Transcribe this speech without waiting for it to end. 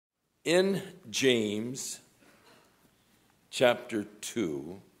In James chapter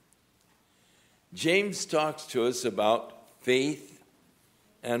 2, James talks to us about faith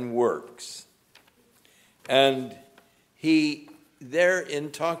and works. And he, there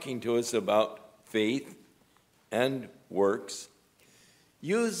in talking to us about faith and works,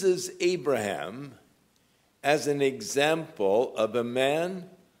 uses Abraham as an example of a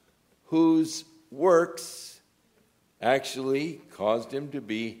man whose works actually caused him to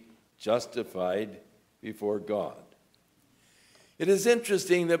be justified before God. It is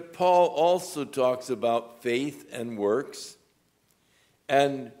interesting that Paul also talks about faith and works,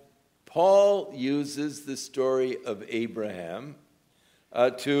 and Paul uses the story of Abraham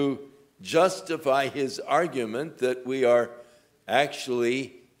to justify his argument that we are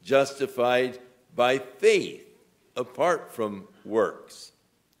actually justified by faith apart from works.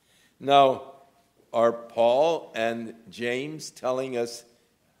 Now, are Paul and James telling us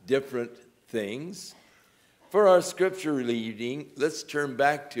different things? For our scripture reading, let's turn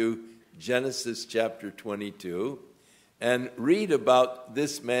back to Genesis chapter 22 and read about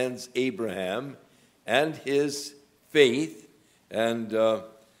this man's Abraham and his faith. And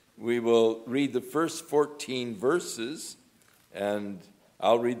we will read the first 14 verses, and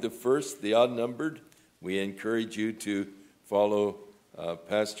I'll read the first, the odd-numbered. We encourage you to follow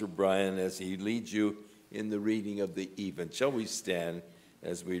Pastor Brian as he leads you in the reading of the even. Shall we stand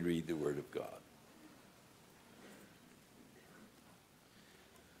as we read the Word of God?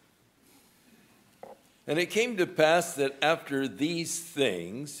 And it came to pass that after these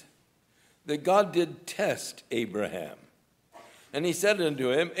things, that God did test Abraham. And he said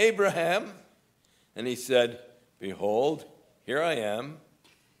unto him, Abraham. And he said, Behold, here I am.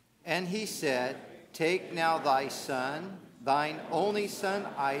 And he said, Take now thy son, thine only son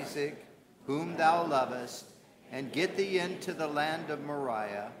Isaac, whom thou lovest, and get thee into the land of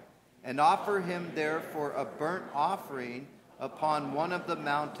Moriah, and offer him there for a burnt offering upon one of the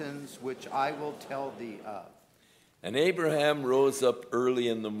mountains which I will tell thee of. And Abraham rose up early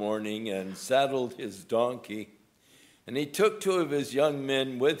in the morning and saddled his donkey, and he took 2 of his young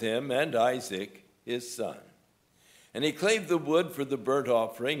men with him and Isaac his son. And he clave the wood for the burnt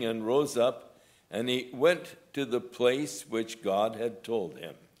offering and rose up, and he went to the place which God had told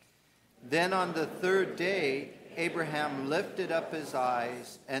him. Then on the 3rd day Abraham lifted up his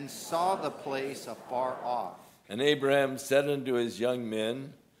eyes and saw the place afar off. And Abraham said unto his young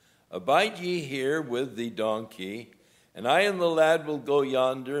men, Abide ye here with the donkey, and I and the lad will go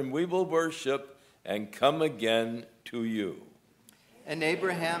yonder, and we will worship, and come again to you. And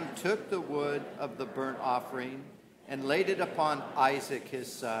Abraham took the wood of the burnt offering, and laid it upon Isaac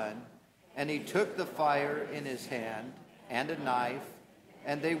his son, and he took the fire in his hand, and a knife,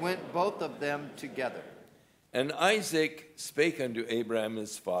 and they went both of them together. And Isaac spake unto Abraham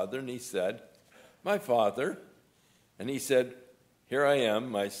his father, and he said, My father. And he said, Here I am,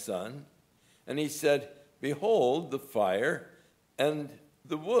 my son. And he said, Behold the fire and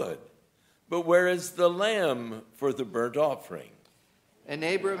the wood, but where is the lamb for the burnt offering? And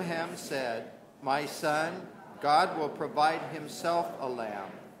Abraham said, My son, God will provide himself a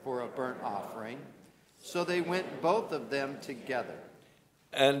lamb for a burnt offering. So they went both of them together.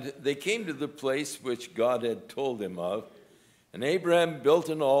 And they came to the place which God had told him of. And Abraham built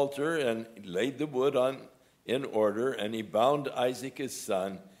an altar and laid the wood in order, and he bound Isaac his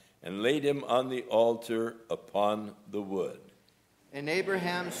son and laid him on the altar upon the wood. And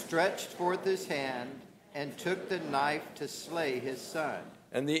Abraham stretched forth his hand and took the knife to slay his son.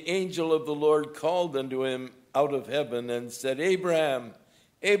 And the angel of the Lord called unto him out of heaven and said, Abraham,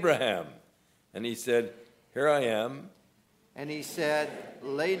 Abraham. And he said, Here I am. And he said,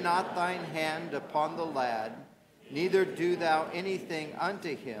 Lay not thine hand upon the lad, neither do thou anything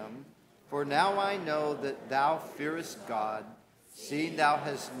unto him, for now I know that thou fearest God, seeing thou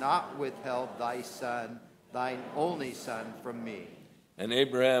hast not withheld thy son, thine only son, from me. And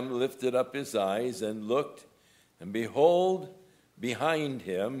Abraham lifted up his eyes and looked, and behold, behind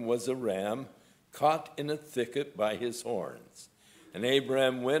him was a ram caught in a thicket by his horns. And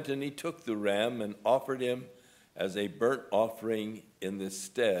Abraham went and he took the ram and offered him as a burnt offering in the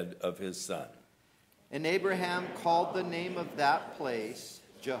stead of his son. And Abraham called the name of that place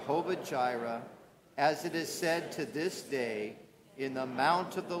Jehovah-Jireh, as it is said to this day, In the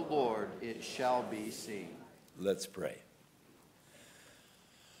mount of the Lord it shall be seen. Let's pray.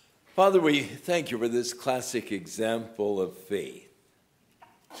 Father, we thank you for this classic example of faith.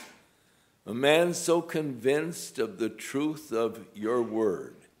 A man so convinced of the truth of your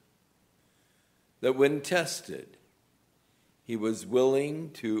word that when tested, he was willing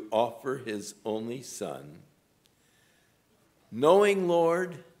to offer his only son, knowing,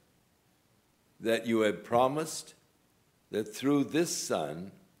 Lord, that you had promised that through this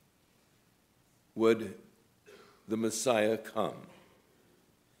Son would the Messiah come.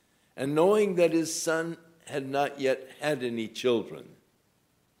 And knowing that his Son had not yet had any children,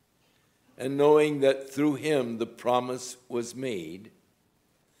 and knowing that through him the promise was made,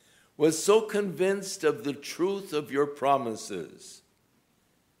 was so convinced of the truth of your promises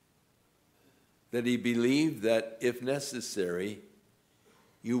that he believed that, if necessary,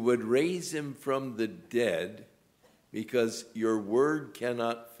 you would raise him from the dead, because your word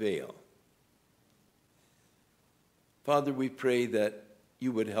cannot fail. Father, we pray that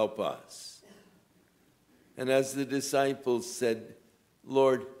you would help us. And as the disciples said,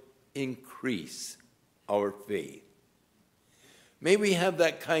 Lord, increase our faith. May we have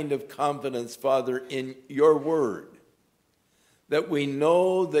that kind of confidence, Father, in your word, that we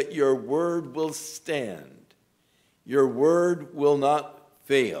know that your word will stand. Your word will not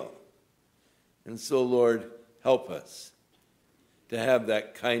fail. And so, Lord, help us to have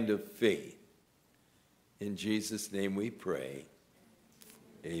that kind of faith. In Jesus' name we pray.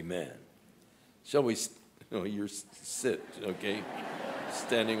 Amen. Shall we? Oh, you're sit, okay?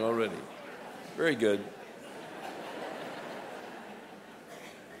 Standing already. Very good.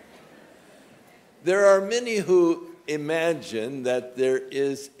 There are many who imagine that there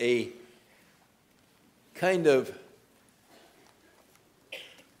is a kind of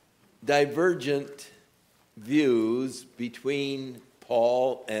divergent views between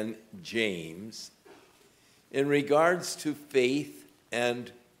Paul and James in regards to faith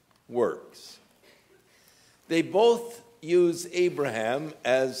and works. They both use Abraham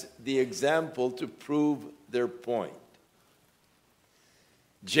as the example to prove their point.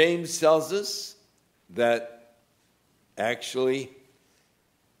 James tells us that actually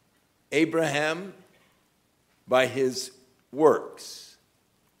Abraham, by his works,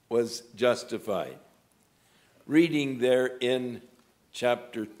 was justified. Reading there in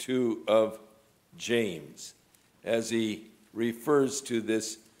chapter 2 of James, as he refers to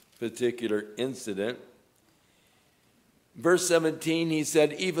this particular incident. Verse 17, he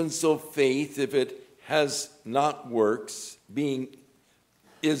said, even so faith, if it has not works,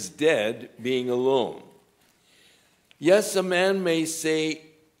 is dead, being alone. Yes, a man may say,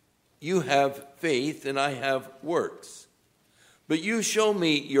 you have faith and I have works. But you show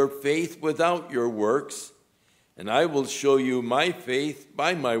me your faith without your works, and I will show you my faith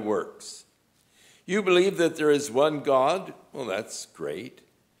by my works. You believe that there is one God? Well, that's great.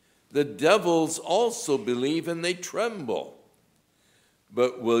 The devils also believe and they tremble.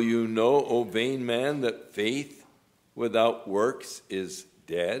 But will you know, O vain man, that faith without works is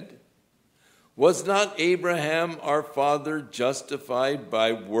dead? Was not Abraham our father justified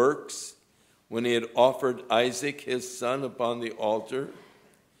by works when he had offered Isaac his son upon the altar?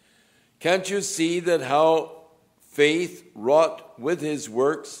 Can't you see that how faith wrought with his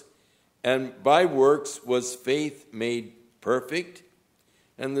works, and by works was faith made perfect?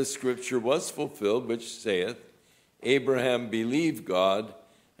 And the scripture was fulfilled, which saith, Abraham believed God,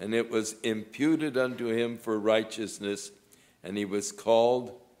 and it was imputed unto him for righteousness, and he was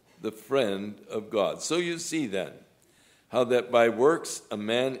called the friend of God. So you see then, how that by works a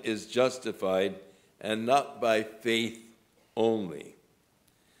man is justified, and not by faith only.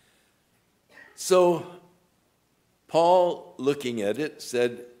 So Paul, looking at it,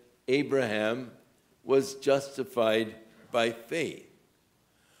 said Abraham was justified by faith.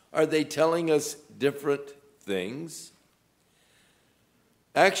 Are they telling us different things?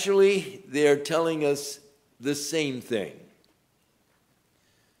 Actually, they are telling us the same thing.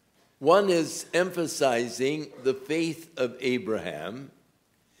 One is emphasizing the faith of Abraham,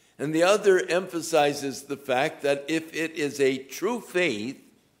 and the other emphasizes the fact that if it is a true faith,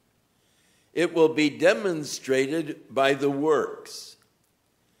 it will be demonstrated by the works,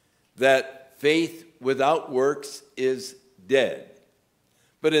 that faith without works is dead.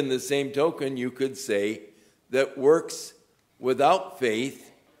 But in the same token, you could say that works without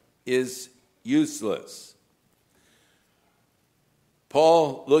faith is useless.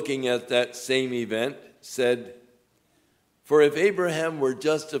 Paul, looking at that same event, said, for if Abraham were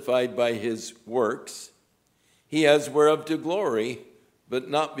justified by his works, he has whereof to glory, but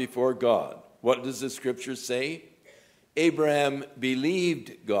not before God. What does the scripture say? Abraham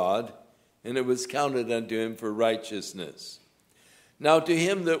believed God, and it was counted unto him for righteousness. Now to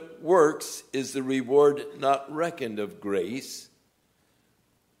him that works is the reward not reckoned of grace,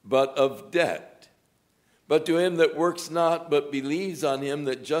 but of debt. But to him that works not, but believes on him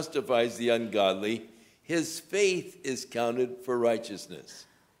that justifies the ungodly, his faith is counted for righteousness.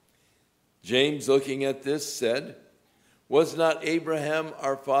 James, looking at this, said, Was not Abraham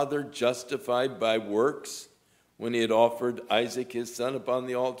our father justified by works when he had offered Isaac his son upon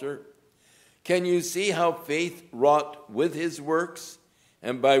the altar? Can you see how faith wrought with his works,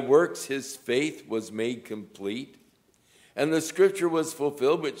 and by works his faith was made complete? And the scripture was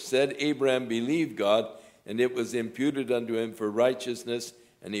fulfilled, which said, Abraham believed God, and it was imputed unto him for righteousness,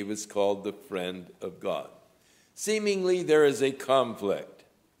 and he was called the friend of God. Seemingly there is a conflict.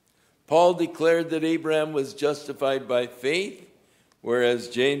 Paul declared that Abraham was justified by faith, whereas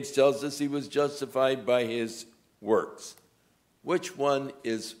James tells us he was justified by his works. Which one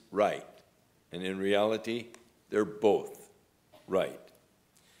is right? And in reality, they're both right.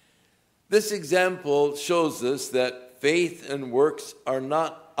 This example shows us that faith and works are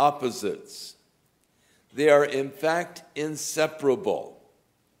not opposites. They are in fact inseparable.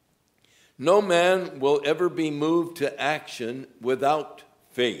 No man will ever be moved to action without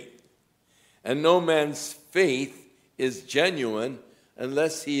faith. And no man's faith is genuine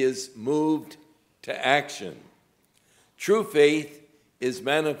unless he is moved to action. True faith is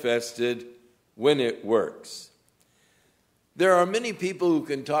manifested when it works. There are many people who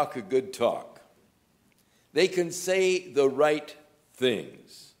can talk a good talk. They can say the right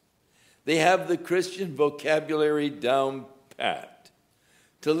things. They have the Christian vocabulary down pat.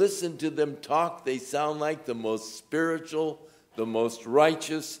 To listen to them talk, they sound like the most spiritual, the most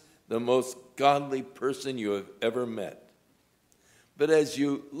righteous, the most godly person you have ever met. But as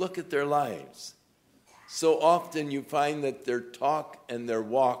you look at their lives, so often you find that their talk and their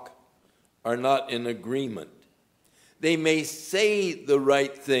walk are not in agreement. They may say the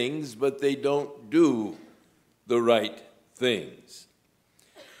right things, but they don't do the right things.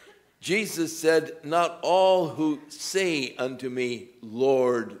 Jesus said, not all who say unto me,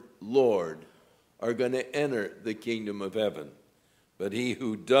 Lord, Lord, are going to enter the kingdom of heaven, but he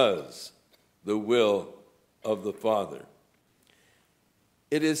who does the will of the Father.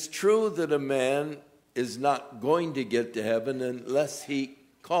 It is true that a man is not going to get to heaven unless he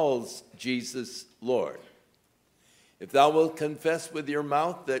calls Jesus Lord. If thou wilt confess with your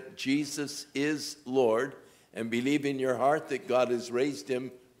mouth that Jesus is Lord and believe in your heart that God has raised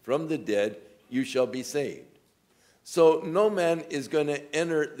him from the dead, you shall be saved. So no man is going to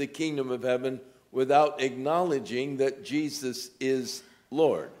enter the kingdom of heaven without acknowledging that Jesus is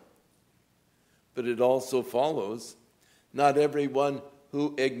Lord. But it also follows, not everyone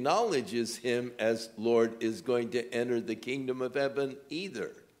who acknowledges him as Lord is going to enter the kingdom of heaven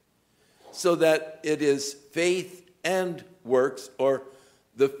either. So that it is faith and works, or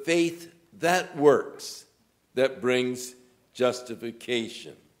the faith that works, that brings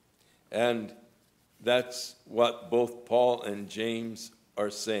justification. And that's what both Paul and James are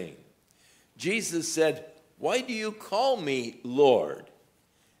saying. Jesus said, why do you call me Lord,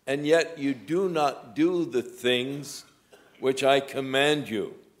 and yet you do not do the things which I command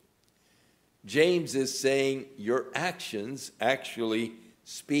you? James is saying your actions actually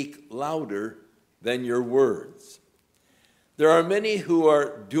speak louder than your words. There are many who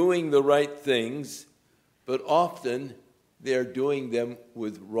are doing the right things, but often they are doing them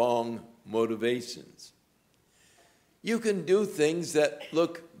with wrong motivations. You can do things that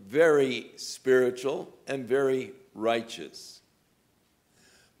look very spiritual and very righteous.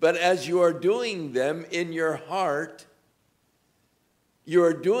 But as you are doing them in your heart, you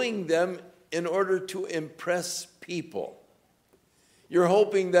are doing them in order to impress people. You're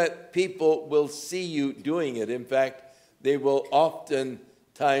hoping that people will see you doing it. In fact, they will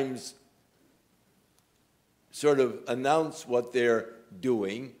oftentimes sort of announce what they're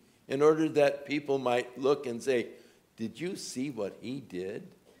doing in order that people might look and say, did you see what he did?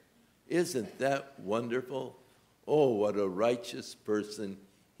 Isn't that wonderful? Oh, what a righteous person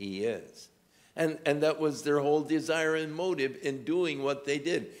he is. And that was their whole desire and motive in doing what they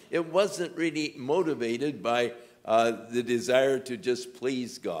did. It wasn't really motivated by the desire to just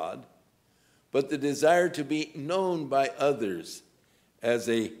please God, but the desire to be known by others as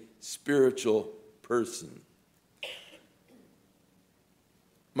a spiritual person.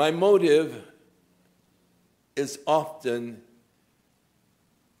 My motive is often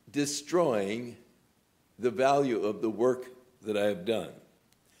destroying the value of the work that I have done.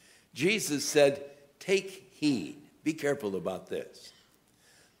 Jesus said, take heed, be careful about this,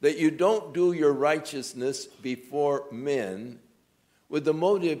 that you don't do your righteousness before men with the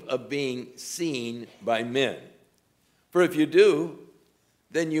motive of being seen by men. For if you do,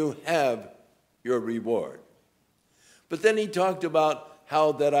 then you have your reward. But then he talked about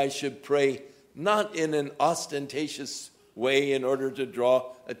how that I should pray not in an ostentatious way in order to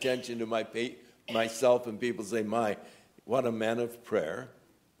draw attention to myself and people say, my, what a man of prayer.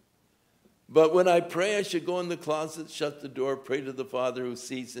 But when I pray, I should go in the closet, shut the door, pray to the Father who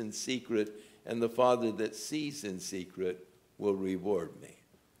sees in secret, and the Father that sees in secret will reward me.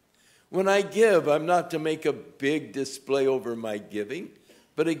 When I give, I'm not to make a big display over my giving,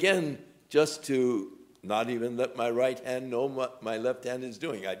 but again, just to not even let my right hand know what my left hand is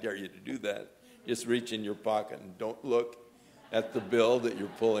doing. I dare you to do that. Just reach in your pocket and don't look at the bill that you're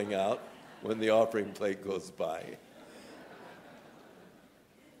pulling out when the offering plate goes by.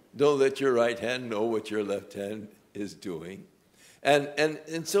 Don't let your right hand know what your left hand is doing. And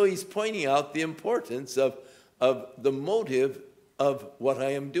so he's pointing out the importance of the motive of what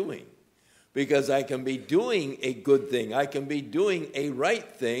I am doing. Because I can be doing a good thing, I can be doing a right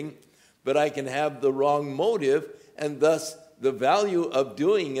thing, but I can have the wrong motive, and thus the value of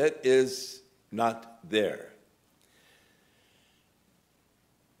doing it is not there.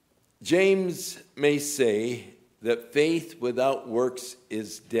 James may say that faith without works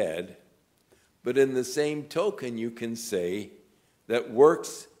is dead, but in the same token you can say that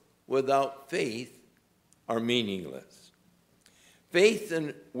works without faith are meaningless. Faith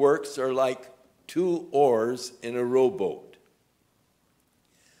and works are like two oars in a rowboat.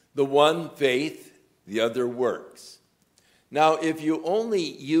 The one faith, the other works. Now, if you only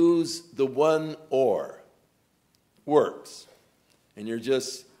use the one oar, works, and you're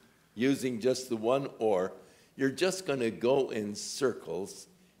just using just the one oar, you're just going to go in circles.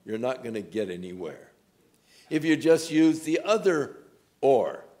 You're not going to get anywhere. If you just use the other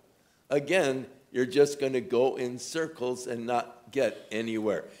oar, again, you're just going to go in circles and not get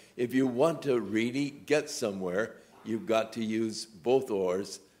anywhere. If you want to really get somewhere, you've got to use both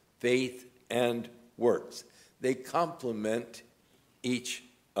oars, faith and works. They complement each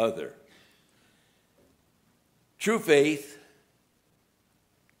other. True faith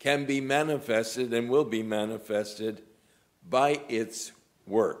can be manifested and will be manifested by its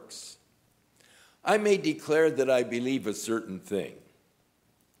works. I may declare that I believe a certain thing,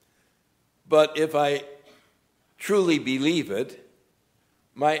 but if I truly believe it,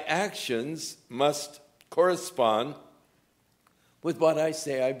 my actions must correspond with what I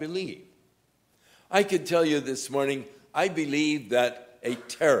say I believe. I could tell you this morning, I believe that a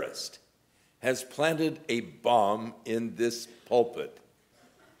terrorist has planted a bomb in this pulpit,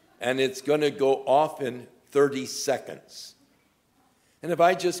 and it's going to go off in 30 seconds. And if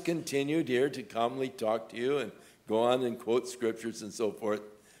I just continued here to calmly talk to you and go on and quote scriptures and so forth,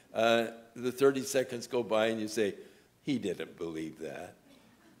 the 30 seconds go by and you say, he didn't believe that.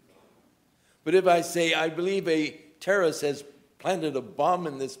 But if I say, I believe a terrorist has planted a bomb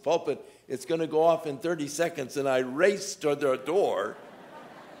in this pulpit, it's going to go off in 30 seconds, and I race to the door,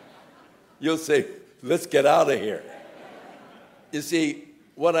 you'll say, let's get out of here. You see,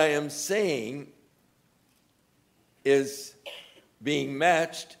 what I am saying is being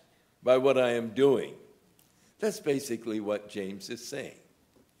matched by what I am doing. That's basically what James is saying.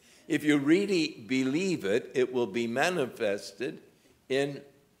 If you really believe it, it will be manifested in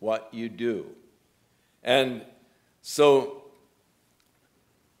what you do. And so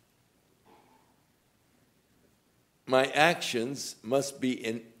my actions must be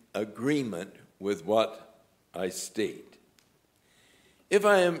in agreement with what I state. If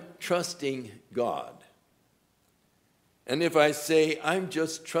I am trusting God, and if I say I'm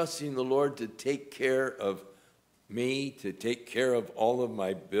just trusting the Lord to take care of me, to take care of all of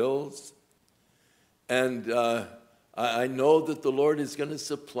my bills, and I know that the Lord is going to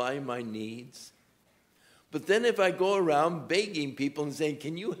supply my needs. But then if I go around begging people and saying,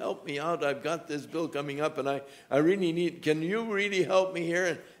 can you help me out? I've got this bill coming up and I really need, can you really help me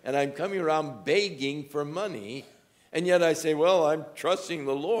here? And I'm coming around begging for money, and yet I say, well, I'm trusting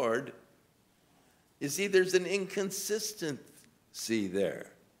the Lord. You see, there's an inconsistency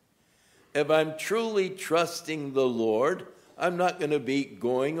there. If I'm truly trusting the Lord, I'm not going to be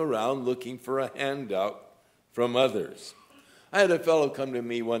going around looking for a handout from others. I had a fellow come to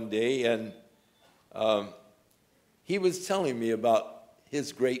me one day, and he was telling me about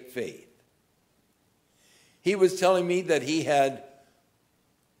his great faith. He was telling me that he had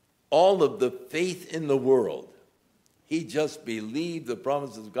all of the faith in the world. He just believed the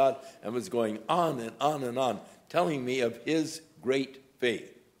promises of God and was going on and on and on, telling me of his great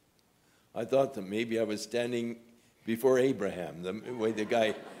faith. I thought that maybe I was standing before Abraham, the way the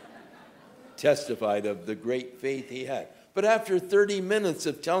guy testified of the great faith he had. But after 30 minutes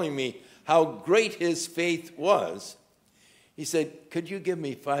of telling me how great his faith was, he said, could you give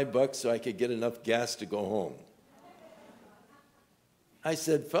me $5 so I could get enough gas to go home? I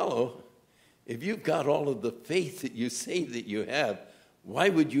said, fellow, if you've got all of the faith that you say that you have, why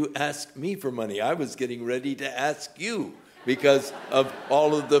would you ask me for money? I was getting ready to ask you because of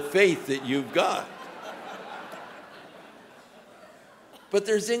all of the faith that you've got. But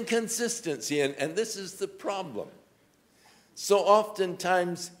there's inconsistency, and this is the problem. So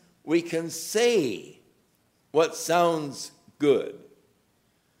oftentimes we can say what sounds good,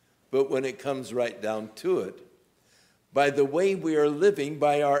 but when it comes right down to it, by the way we are living,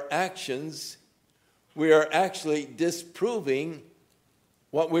 by our actions, we are actually disproving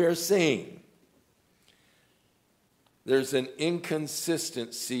what we are saying. There's an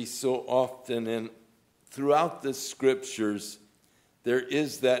inconsistency so often, and throughout the scriptures, there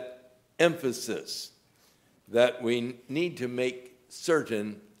is that emphasis that we need to make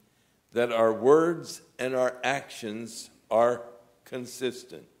certain that our words and our actions are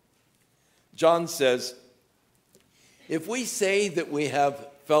consistent. John says, if we say that we have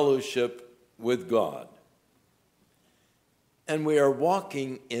fellowship with God and we are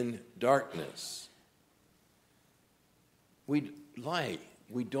walking in darkness, we lie.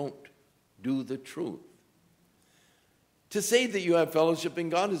 We don't do the truth. To say that you have fellowship in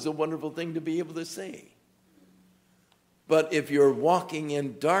God is a wonderful thing to be able to say. But if you're walking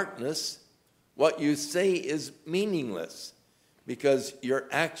in darkness, what you say is meaningless because your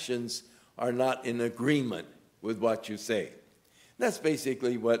actions are not in agreement with what you say. That's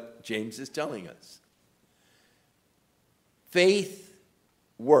basically what James is telling us. Faith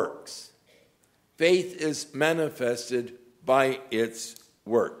works. Faith is manifested by its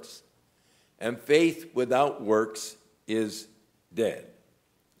works. And faith without works is dead.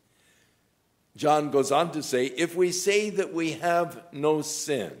 John goes on to say, if we say that we have no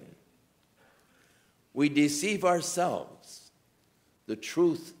sin, we deceive ourselves. The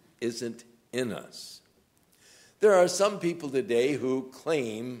truth isn't in us. There are some people today who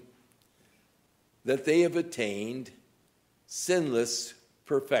claim that they have attained sinless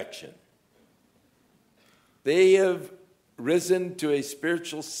perfection. They have risen to a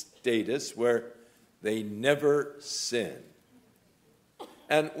spiritual status where they never sin.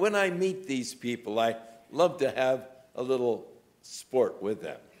 And when I meet these people, I love to have a little sport with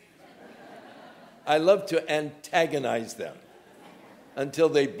them. I love to antagonize them until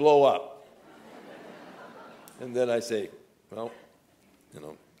they blow up. And then I say, well,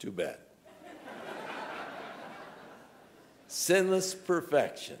 too bad. Sinless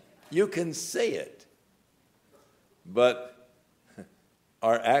perfection. You can say it, but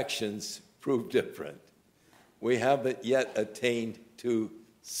our actions prove different. We haven't yet attained to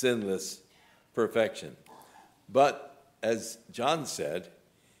sinless perfection. But as John said,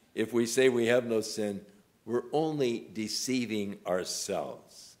 if we say we have no sin, we're only deceiving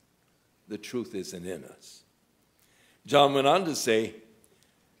ourselves. The truth isn't in us. John went on to say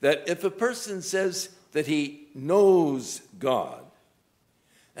that if a person says that he knows God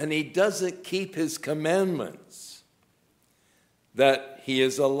and he doesn't keep his commandments, that he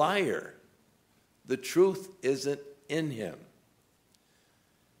is a liar. The truth isn't in him.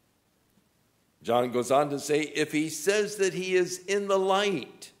 John goes on to say, if he says that he is in the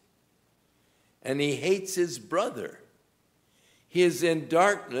light and he hates his brother, he is in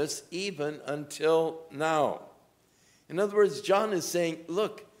darkness even until now. In other words, John is saying,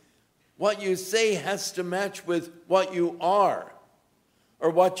 look, what you say has to match with what you are, or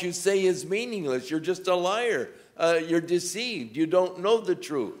what you say is meaningless. You're just a liar. You're deceived. You don't know the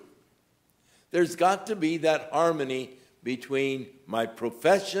truth. There's got to be that harmony between my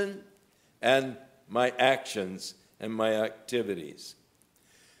profession and my actions and my activities.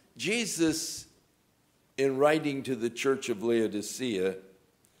 Jesus, in writing to the church of Laodicea,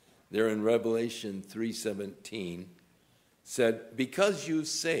 there in Revelation 3:17, said, because you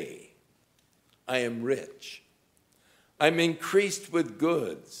say, I am rich, I'm increased with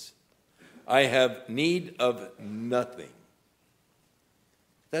goods, I have need of nothing.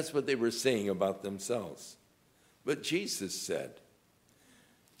 That's what they were saying about themselves. But Jesus said,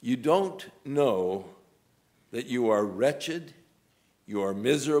 you don't know that you are wretched, you are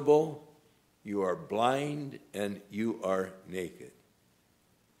miserable, you are blind, and you are naked.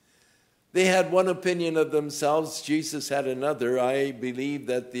 They had one opinion of themselves, Jesus had another. I believe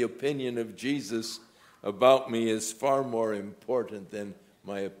that the opinion of Jesus about me is far more important than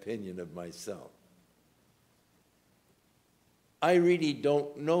my opinion of myself. I really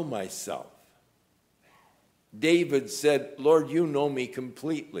don't know myself. David said, Lord, you know me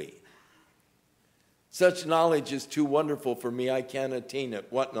completely. Such knowledge is too wonderful for me. I can't attain it.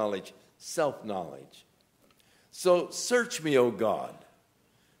 What knowledge? Self-knowledge. So search me, O God.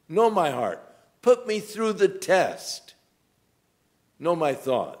 Know my heart. Put me through the test. Know my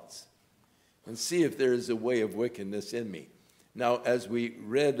thoughts. And see if there is a way of wickedness in me. Now, as we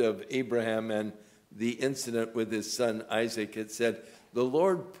read of Abraham and the incident with his son Isaac, it said, the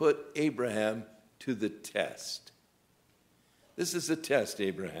Lord put Abraham to the test. This is a test,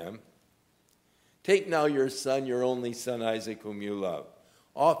 Abraham. Take now your son, your only son Isaac, whom you love.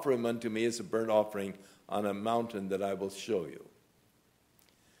 Offer him unto me as a burnt offering on a mountain that I will show you.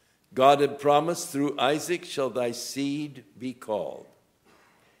 God had promised, through Isaac shall thy seed be called.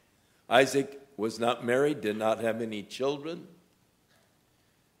 Isaac was not married, did not have any children.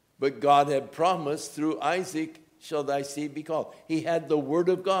 But God had promised, through Isaac shall thy seed be called. He had the word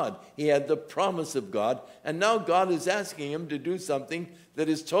of God. He had the promise of God. And now God is asking him to do something that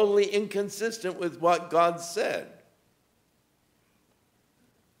is totally inconsistent with what God said.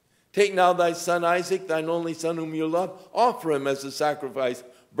 Take now thy son Isaac, thine only son whom you love, offer him as a sacrifice,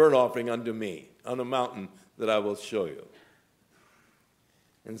 burnt offering unto me on a mountain that I will show you.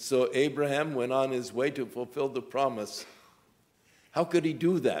 And so Abraham went on his way to fulfill the promise. How could he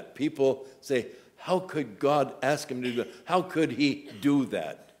do that? People say, how could God ask him to do that? How could he do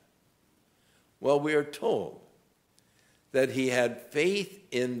that? Well, we are told that he had faith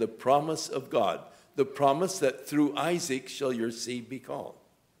in the promise of God, the promise that through Isaac shall your seed be called.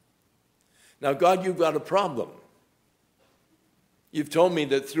 Now, God, you've got a problem. You've told me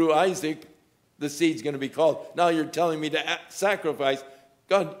that through Isaac, the seed's going to be called. Now you're telling me to sacrifice.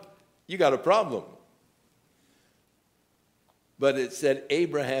 God, you got a problem. But it said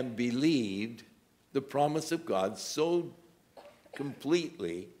Abraham believed the promise of God so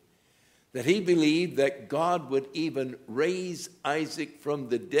completely that he believed that God would even raise Isaac from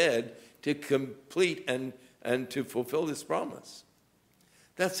the dead to complete and to fulfill this promise.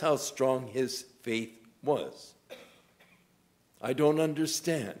 That's how strong his faith was. I don't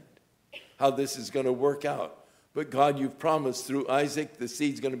understand how this is going to work out. But God, you've promised through Isaac the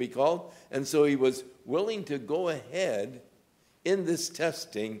seed's going to be called. And so he was willing to go ahead in this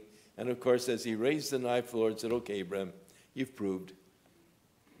testing. And of course, as he raised the knife, the Lord said, okay, Abraham, you've proved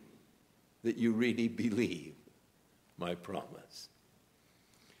that you really believe my promise.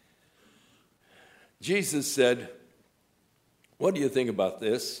 Jesus said, what do you think about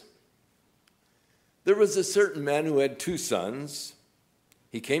this? There was a certain man who had 2 sons.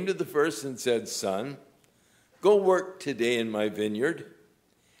 He came to the first and said, son, go work today in my vineyard.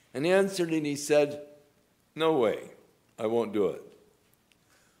 And he answered and he said, no way, I won't do it.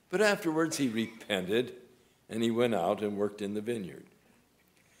 But afterwards he repented and he went out and worked in the vineyard.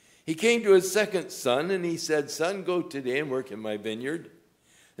 He came to his second son and he said, son, go today and work in my vineyard.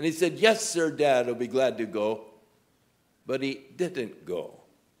 And he said, yes, sir, Dad, I'll be glad to go. But he didn't go.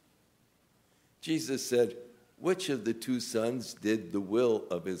 Jesus said, which of the 2 sons did the will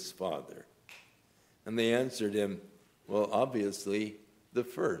of his father? And they answered him, well, obviously, the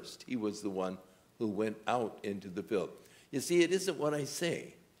first. He was the one who went out into the field. You see, it isn't what I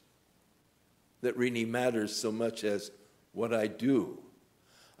say that really matters so much as what I do.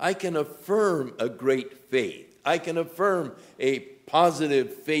 I can affirm a great faith. I can affirm a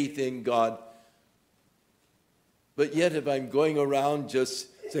positive faith in God. But yet if I'm going around just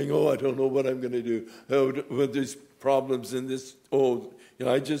saying, oh, I don't know what I'm going to do. Oh, well, there's problems in this. Oh,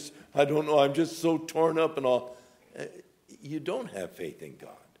 I don't know. I'm just so torn up and all. You don't have faith in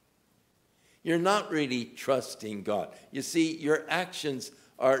God. You're not really trusting God. You see, your actions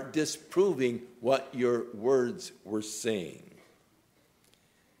are disproving what your words were saying.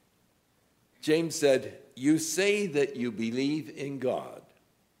 James said, you say that you believe in God.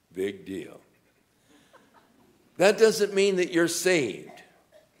 Big deal. That doesn't mean that you're saved.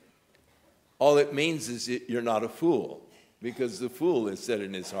 All it means is that you're not a fool, because the fool has said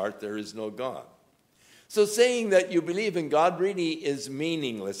in his heart, there is no God. So saying that you believe in God really is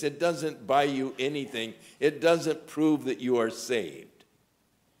meaningless. It doesn't buy you anything. It doesn't prove that you are saved.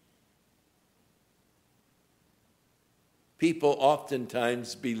 People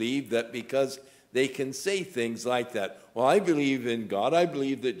oftentimes believe that because they can say things like that, well, I believe in God, I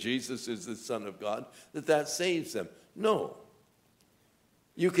believe that Jesus is the Son of God, that saves them. No.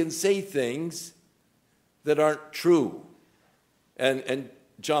 You can say things that aren't true. And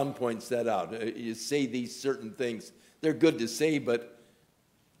John points that out. You say these certain things. They're good to say, but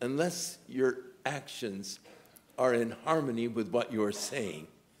unless your actions are in harmony with what you're saying,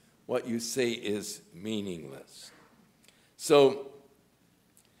 what you say is meaningless. So,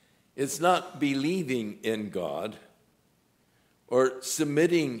 it's not believing in God or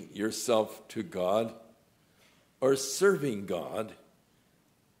submitting yourself to God or serving God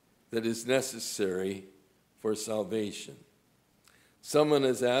that is necessary for salvation. Someone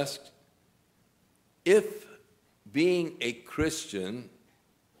has asked, if being a Christian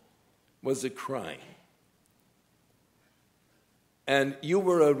was a crime and you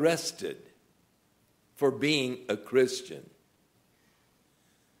were arrested for being a Christian.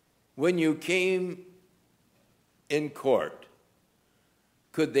 When you came in court,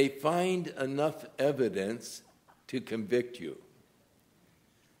 could they find enough evidence to convict you?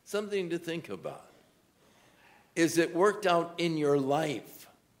 Something to think about. Is it worked out in your life?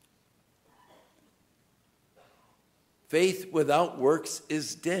 Faith without works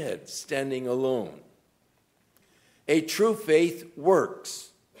is dead, standing alone. A true faith works,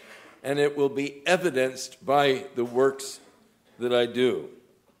 and it will be evidenced by the works that I do.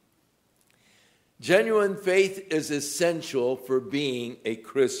 Genuine faith is essential for being a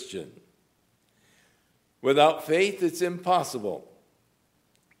Christian. Without faith, it's impossible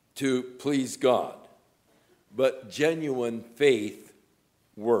to please God. But genuine faith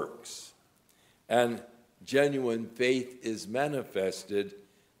works. And genuine faith is manifested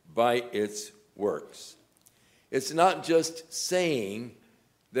by its works. It's not just saying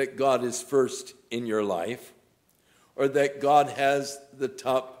that God is first in your life, or that God has the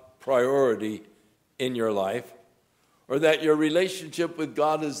top priority in your life, or that your relationship with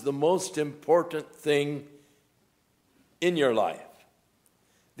God is the most important thing in your life.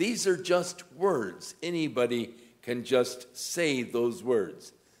 These are just words. Anybody can just say those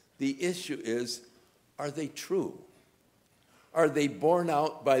words. The issue is, are they true? Are they borne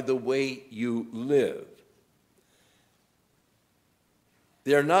out by the way you live?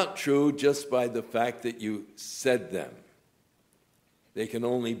 They're not true just by the fact that you said them. They can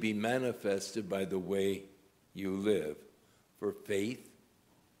only be manifested by the way you live. For faith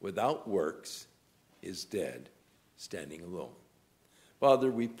without works is dead, standing alone.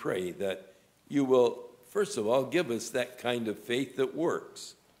 Father, we pray that you will, first of all, give us that kind of faith that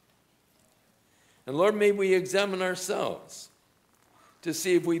works. And Lord, may we examine ourselves to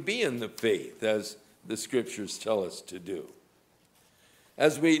see if we be in the faith as the scriptures tell us to do.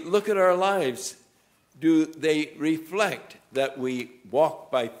 As we look at our lives, do they reflect that we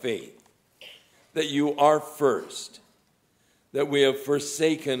walk by faith, that you are first, that we have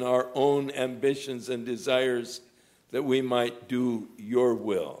forsaken our own ambitions and desires that we might do your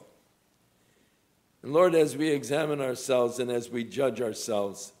will? And Lord, as we examine ourselves and as we judge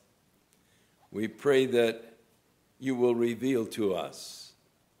ourselves, we pray that you will reveal to us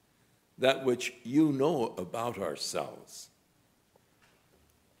that which you know about ourselves.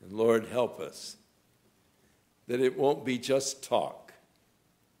 And Lord, help us that it won't be just talk,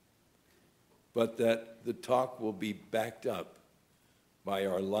 but that the talk will be backed up by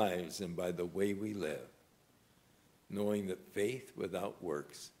our lives and by the way we live, knowing that faith without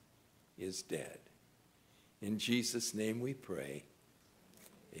works is dead. In Jesus' name we pray.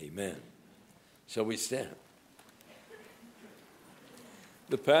 Amen. Shall we stand?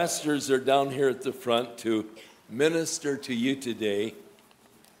 The pastors are down here at the front to minister to you today.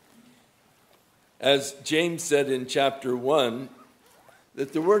 As James said in chapter 1,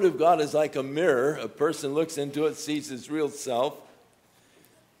 that the Word of God is like a mirror. A person looks into it, sees his real self,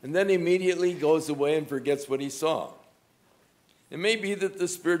 and then immediately goes away and forgets what he saw. It may be that the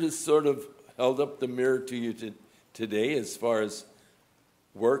Spirit has sort of held up the mirror to you today as far as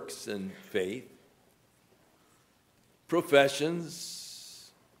works and faith, professions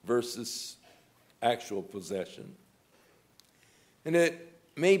versus actual possession. And it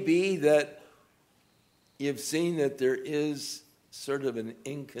may be that you've seen that there is sort of an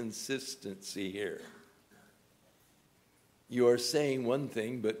inconsistency here. You are saying one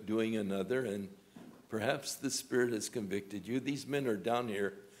thing but doing another, and perhaps the Spirit has convicted you. These men are down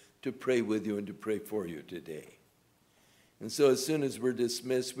here to pray with you and to pray for you today. And so as soon as we're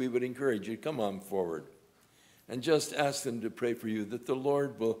dismissed, we would encourage you to come on forward and just ask them to pray for you, that the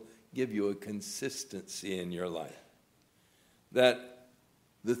Lord will give you a consistency in your life, that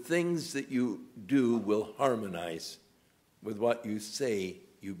the things that you do will harmonize with what you say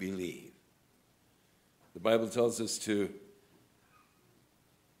you believe. The Bible tells us to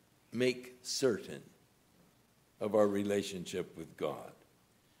make certain of our relationship with God.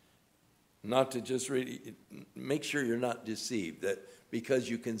 Not to just really make sure you're not deceived, that because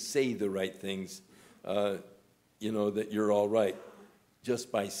you can say the right things, that you're all right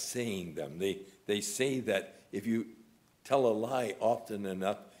just by saying them. They say that if you tell a lie often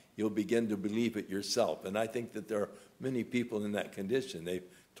enough, you'll begin to believe it yourself. And I think that there are many people in that condition. They've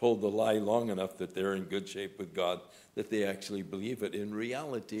told the lie long enough that they're in good shape with God, that they actually believe it. In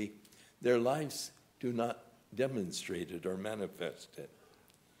reality, their lives do not demonstrate it or manifest it.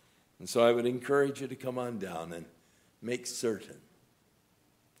 And so I would encourage you to come on down and make certain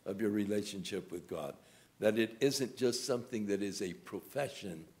of your relationship with God, that it isn't just something that is a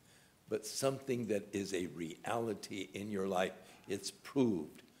profession, but something that is a reality in your life. It's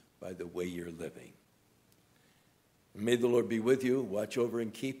proved by the way you're living. May the Lord be with you, watch over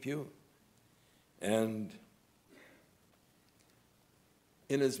and keep you. And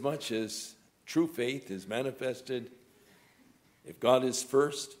inasmuch as true faith is manifested, if God is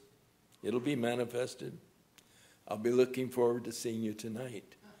first, it'll be manifested. I'll be looking forward to seeing you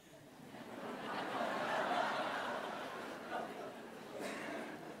tonight.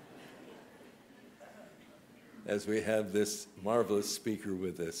 As we have this marvelous speaker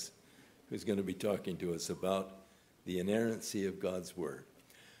with us who's going to be talking to us about the inerrancy of God's word.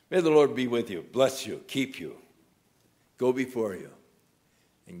 May the Lord be with you, bless you, keep you, go before you,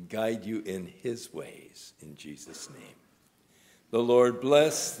 and guide you in his ways, in Jesus' name. The Lord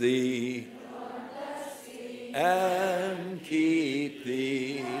bless thee, and keep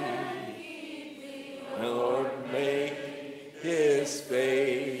thee. And the Lord make his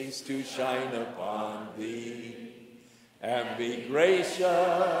face to shine upon thee, and be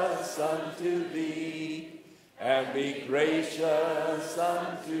gracious unto thee, and be gracious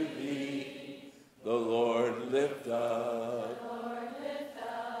unto thee. The Lord lift up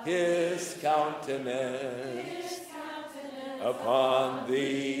his countenance upon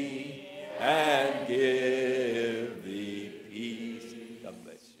thee, and give thee peace. God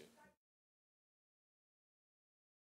bless you.